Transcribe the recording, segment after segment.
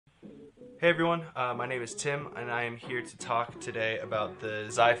Hey everyone, my name is Tim and I am here to talk today about the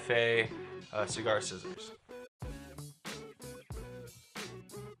Xi-Fei cigar scissors.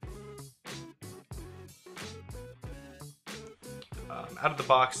 Out of the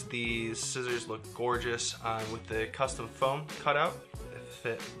box, these scissors look gorgeous with the custom foam cutout. They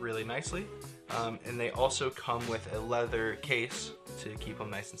fit really nicely, and they also come with a leather case to keep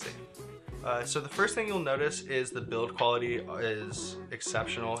them nice and safe. So the first thing you'll notice is the build quality is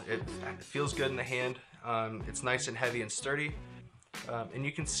exceptional. It feels good in the hand. It's nice and heavy and sturdy. And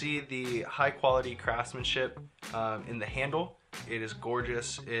you can see the high quality craftsmanship in the handle. It is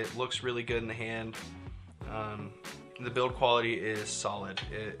gorgeous. It looks really good in the hand. The build quality is solid.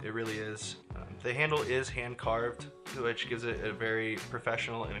 It really is. The handle is hand carved, which gives it a very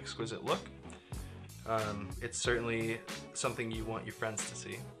professional and exquisite look. It's certainly something you want your friends to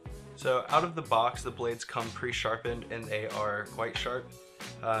see. So out of the box, the blades come pre-sharpened and they are quite sharp.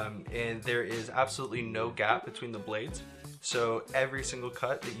 And there is absolutely no gap between the blades. So every single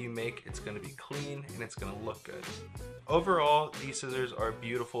cut that you make, it's going to be clean and it's going to look good. Overall, these scissors are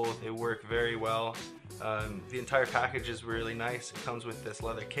beautiful. They work very well. The entire package is really nice. It comes with this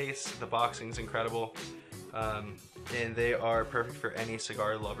leather case. The boxing is incredible. And they are perfect for any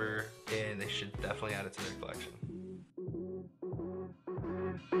cigar lover, and they should definitely add it to their collection.